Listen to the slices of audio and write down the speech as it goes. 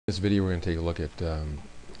In this video we're going to take a look at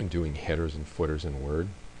doing headers and footers in Word.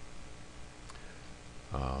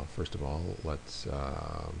 First of all, let's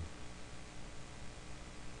go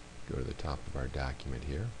to the top of our document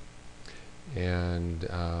here. And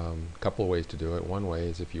a couple of ways to do it. One way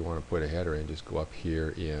is if you want to put a header in, just go up here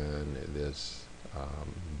in this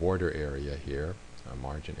border area here,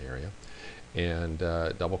 margin area, and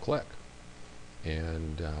double click.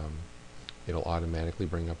 And it'll automatically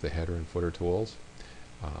bring up the header and footer tools.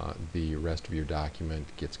 The rest of your document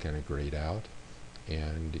gets kind of grayed out,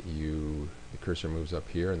 and the cursor moves up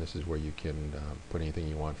here, and this is where you can put anything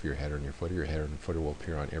you want for your header and your footer. Your header and footer will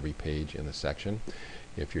appear on every page in the section.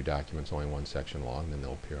 If your document's only one section long, then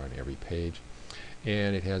they'll appear on every page.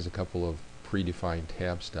 And it has a couple of predefined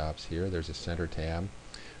tab stops here. There's a center tab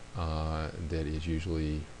that is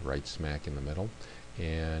usually right smack in the middle.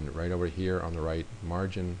 And right over here on the right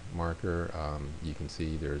margin marker, you can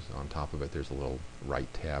see there's on top of it there's a little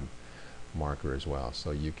right tab marker as well.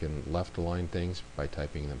 So you can left align things by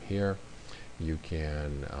typing them here. You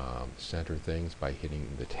can center things by hitting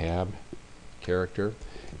the tab character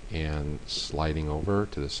and sliding over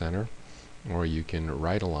to the center, or you can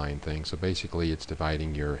right align things. So basically it's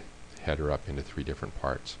dividing your header up into three different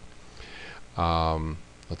parts.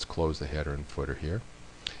 Let's close the header and footer here.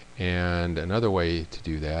 And another way to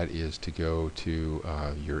do that is to go to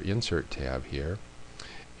your Insert tab here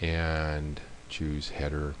and choose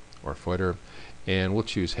Header or Footer, and we'll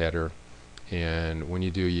choose Header. And when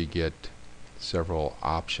you do, you get several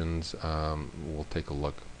options. We'll take a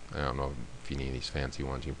look. I don't know if you need these fancy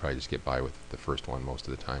ones. You can probably just get by with the first one most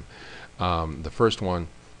of the time. The first one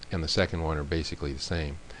and the second one are basically the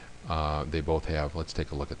same. They both have, let's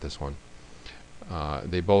take a look at this one.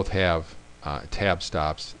 They both have tab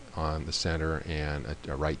stops on the center and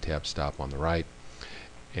a right tab stop on the right,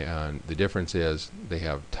 and the difference is they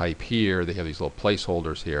have type here, they have these little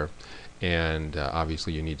placeholders here, and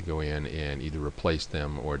obviously you need to go in and either replace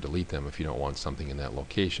them or delete them if you don't want something in that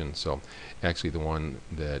location. So actually the one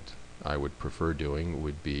that I would prefer doing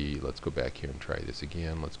would be, let's go back here and try this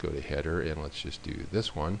again. Let's go to header and let's just do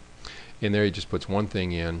this one, and there he just puts one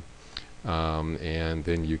thing in, and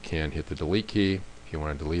then you can hit the delete key if you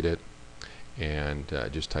want to delete it, and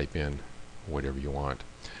just type in whatever you want.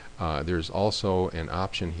 There's also an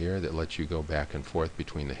option here that lets you go back and forth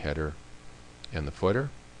between the header and the footer.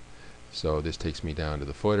 So this takes me down to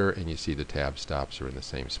the footer, and you see the tab stops are in the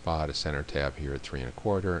same spot. A center tab here at 3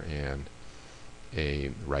 1/4 and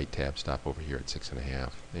a right tab stop over here at 6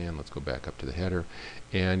 1/2. And let's go back up to the header,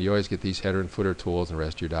 and you always get these header and footer tools, and the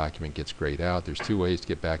rest of your document gets grayed out. There's two ways to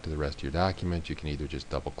get back to the rest of your document. You can either just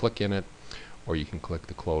double click in it, or you can click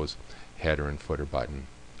the close header and footer button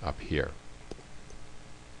up here.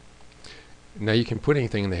 Now you can put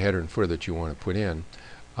anything in the header and footer that you want to put in.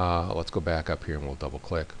 Let's go back up here and we'll double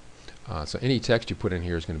click. So any text you put in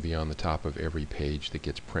here is going to be on the top of every page that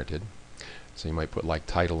gets printed. So you might put like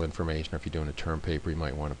title information, or if you're doing a term paper you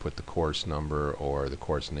might want to put the course number or the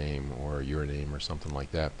course name or your name or something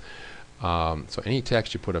like that. So any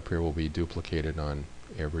text you put up here will be duplicated on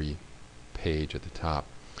every page at the top.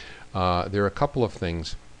 There are a couple of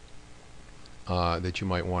things that you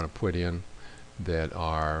might want to put in that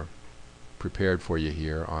are prepared for you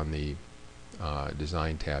here on the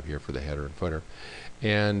design tab here for the header and footer,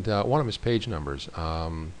 and one of them is page numbers,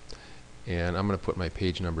 and I'm going to put my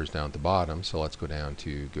page numbers down at the bottom. So let's go down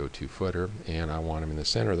to go to footer, and I want them in the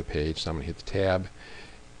center of the page, so I'm going to hit the tab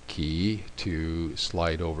key to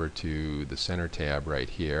slide over to the center tab right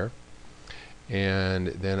here. And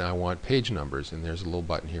then I want page numbers, and there's a little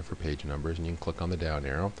button here for page numbers, and you can click on the down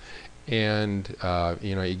arrow, and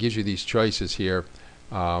you know, it gives you these choices here.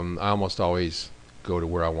 I almost always go to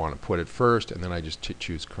where I want to put it first, and then I just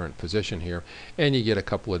choose current position here, and you get a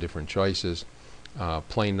couple of different choices.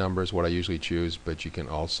 Plain numbers, what I usually choose, but you can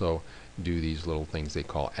also do these little things they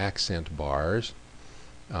call accent bars,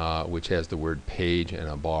 which has the word page and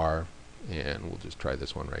a bar, and we'll just try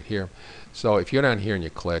this one right here. So if you go down here and you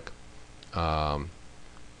click,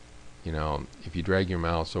 you know, if you drag your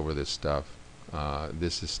mouse over this stuff,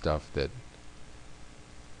 this is stuff that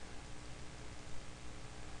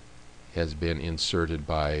has been inserted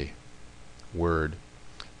by Word,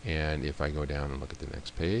 and if I go down and look at the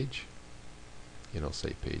next page, it'll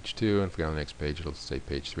say page 2, and if I go to the next page it'll say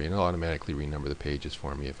page 3, and it'll automatically renumber the pages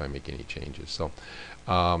for me if I make any changes. So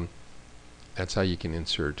that's how you can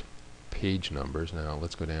insert page numbers. Now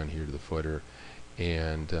let's go down here to the footer,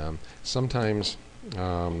 and sometimes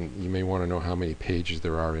you may want to know how many pages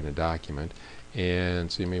there are in a document, and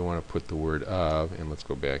so you may want to put the word of, and let's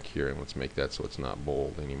go back here and let's make that so it's not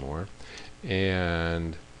bold anymore,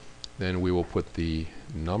 and then we will put the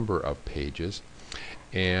number of pages.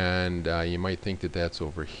 And you might think that that's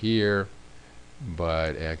over here,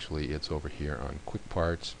 but actually it's over here on Quick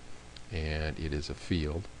Parts, and it is a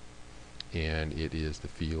field, and it is the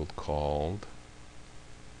field called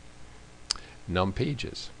Num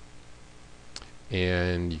Pages.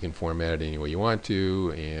 And you can format it any way you want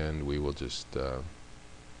to, and we will just not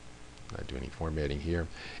do any formatting here.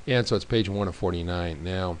 And so it's page 1 of 49.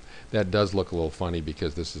 Now that does look a little funny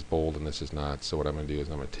because this is bold and this is not. So what I'm going to do is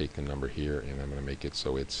I'm going to take the number here and I'm going to make it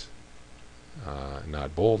so it's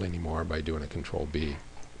not bold anymore by doing a Control B.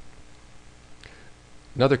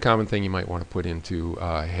 Another common thing you might want to put into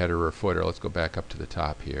header or footer. Let's go back up to the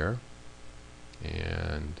top here,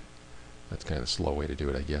 and that's kind of a slow way to do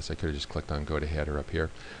it, I guess. I could have just clicked on go to header up here.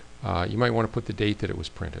 You might want to put the date that it was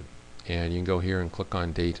printed, and you can go here and click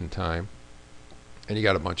on date and time, and you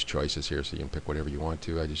got a bunch of choices here, so you can pick whatever you want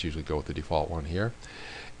to. I just usually go with the default one here.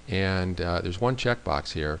 And there's one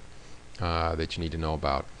checkbox here that you need to know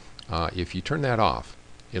about. If you turn that off,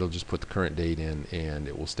 it'll just put the current date in, and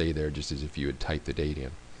it will stay there just as if you had typed the date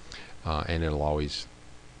in, and it'll always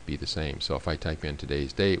be the same. So if I type in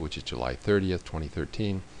today's date, which is July 30th,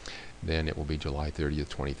 2013, then it will be July 30th,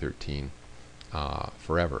 2013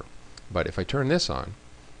 forever. But if I turn this on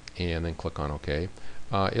and then click on OK,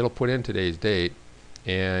 it'll put in today's date,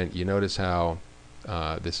 and you notice how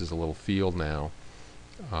this is a little field now.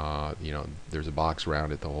 You know, there's a box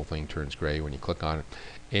around it, the whole thing turns gray when you click on it,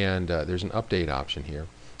 and there's an update option here.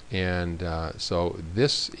 And so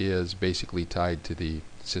this is basically tied to the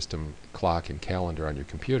system clock and calendar on your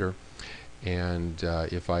computer, and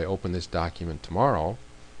if I open this document tomorrow,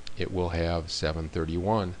 it will have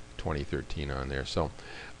 7/31/2013 on there. So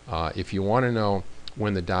if you want to know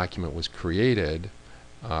when the document was created,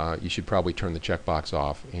 you should probably turn the checkbox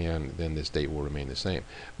off, and then this date will remain the same.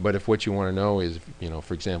 But if what you want to know is, you know,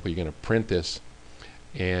 for example, you're going to print this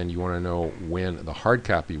and you want to know when the hard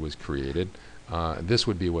copy was created, this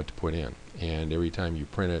would be what to put in, and every time you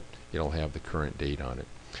print it, it'll have the current date on it.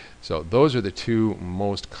 So those are the two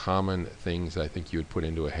most common things I think you would put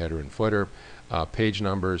into a header and footer: page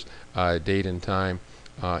numbers, date and time.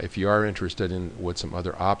 If you are interested in what some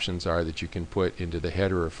other options are that you can put into the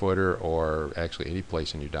header or footer, or actually any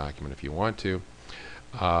place in your document if you want to,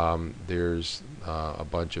 there's a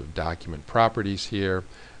bunch of document properties here.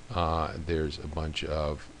 There's a bunch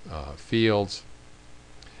of fields,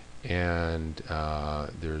 and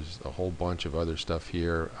there's a whole bunch of other stuff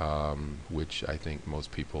here, which I think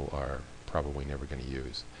most people are probably never going to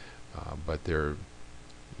use. But you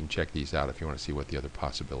can check these out if you want to see what the other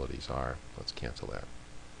possibilities are. Let's cancel that.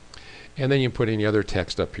 And then you can put any other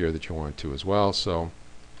text up here that you want to as well. So,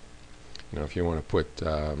 you know, if you want to put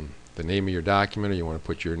the name of your document, or you want to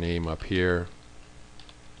put your name up here,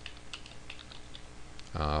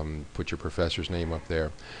 put your professor's name up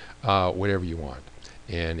there, whatever you want,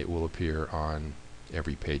 and it will appear on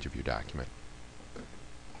every page of your document.